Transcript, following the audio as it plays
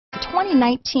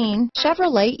2019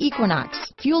 Chevrolet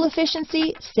Equinox. Fuel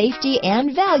efficiency, safety,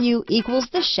 and value equals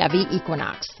the Chevy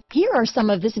Equinox. Here are some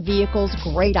of this vehicle's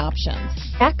great options: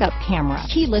 backup camera,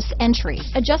 keyless entry,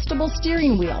 adjustable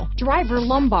steering wheel, driver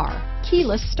lumbar,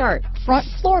 keyless start, front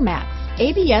floor mats,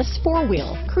 ABS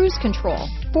 4-wheel, cruise control,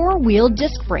 4-wheel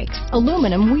disc brakes,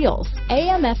 aluminum wheels,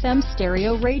 AM/FM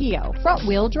stereo radio, front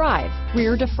wheel drive,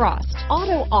 rear defrost,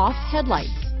 auto off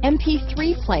headlights,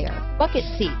 MP3 player, bucket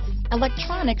seats,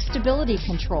 electronic stability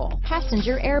control,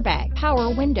 passenger airbag, power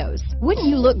windows. Wouldn't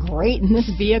you look great in this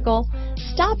vehicle?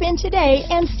 Stop in today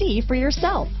and see for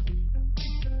yourself.